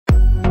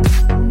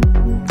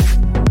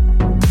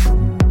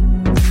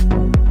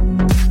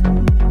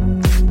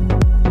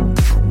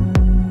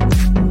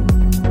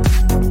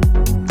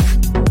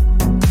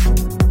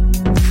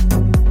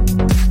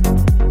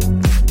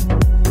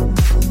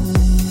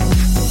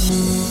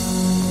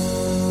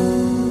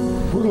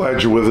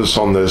glad you're with us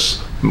on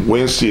this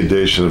Wednesday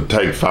edition of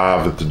Take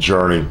 5 at the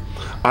Journey.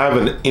 I have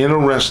an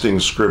interesting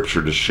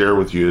scripture to share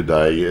with you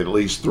today, at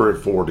least 3 or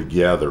 4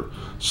 together,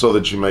 so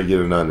that you may get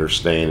an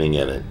understanding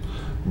in it.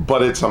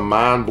 But it's a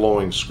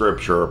mind-blowing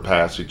scripture, a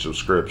passage of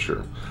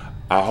scripture.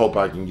 I hope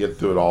I can get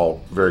through it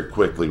all very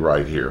quickly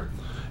right here.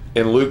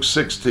 In Luke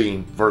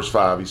 16, verse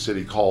 5, he said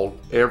he called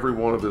every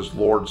one of his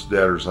Lord's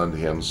debtors unto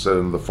him, and said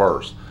unto the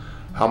first,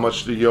 "How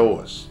much do you owe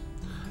us?"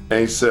 And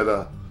he said,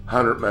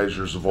 100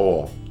 measures of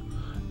oil.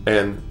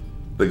 And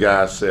the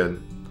guy said,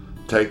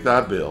 "Take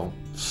thy bill,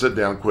 sit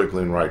down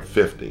quickly and write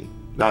 50.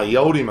 Now he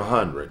owed him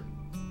 100,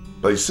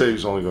 but he said he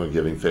was only going to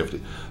give him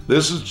 50.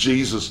 This is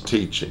Jesus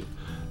teaching.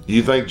 Do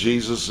you think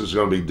Jesus is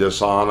going to be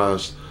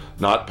dishonest,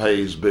 not pay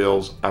his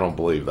bills? I don't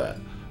believe that.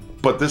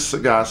 But this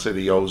guy said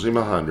he owes him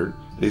 100.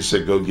 He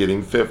said, go get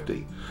him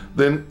 50.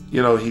 Then,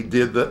 he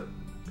did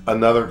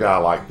another guy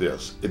like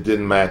this. It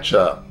didn't match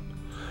up.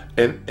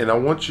 And I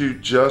want you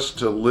just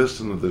to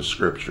listen to this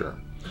scripture.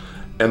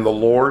 And the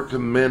Lord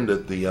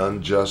commended the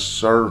unjust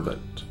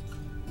servant.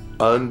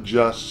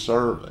 Unjust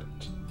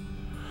servant.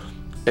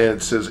 And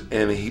it says,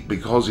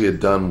 because he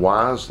had done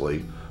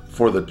wisely,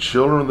 for the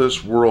children of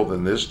this world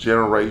in this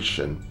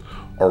generation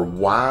are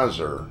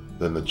wiser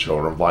than the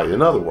children of light.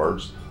 In other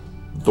words,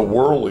 the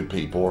worldly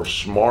people are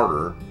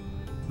smarter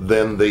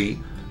than the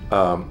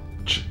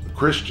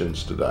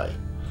Christians today.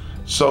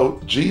 So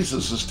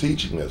Jesus is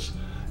teaching us.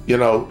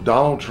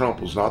 Donald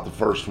Trump was not the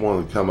first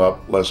one to come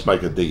up, let's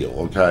make a deal,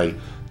 okay?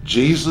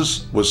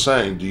 Jesus was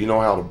saying, do you know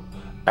how to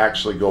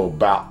actually go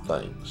about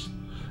things?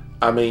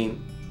 I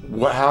mean,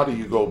 how do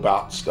you go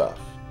about stuff?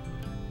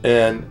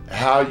 And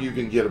how you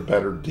can get a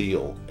better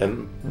deal,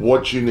 and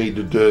what you need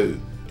to do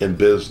in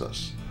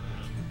business.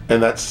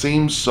 And that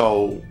seems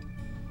so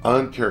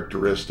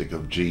uncharacteristic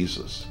of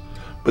Jesus.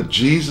 But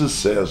Jesus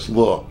says,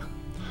 look,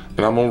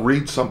 and I'm going to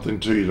read something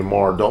to you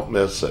tomorrow, don't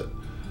miss it.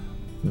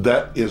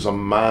 That is a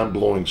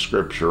mind-blowing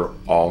scripture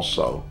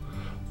also.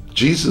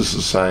 Jesus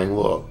is saying,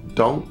 look,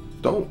 don't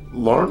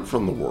learn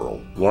from the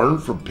world. Learn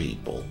from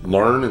people.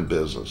 Learn in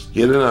business.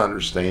 Get an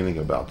understanding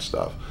about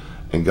stuff,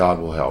 and God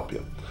will help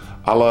you.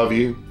 I love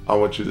you. I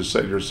want you to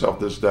say to yourself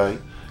this day,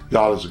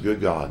 God is a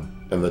good God,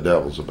 and the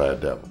devil's a bad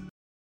devil.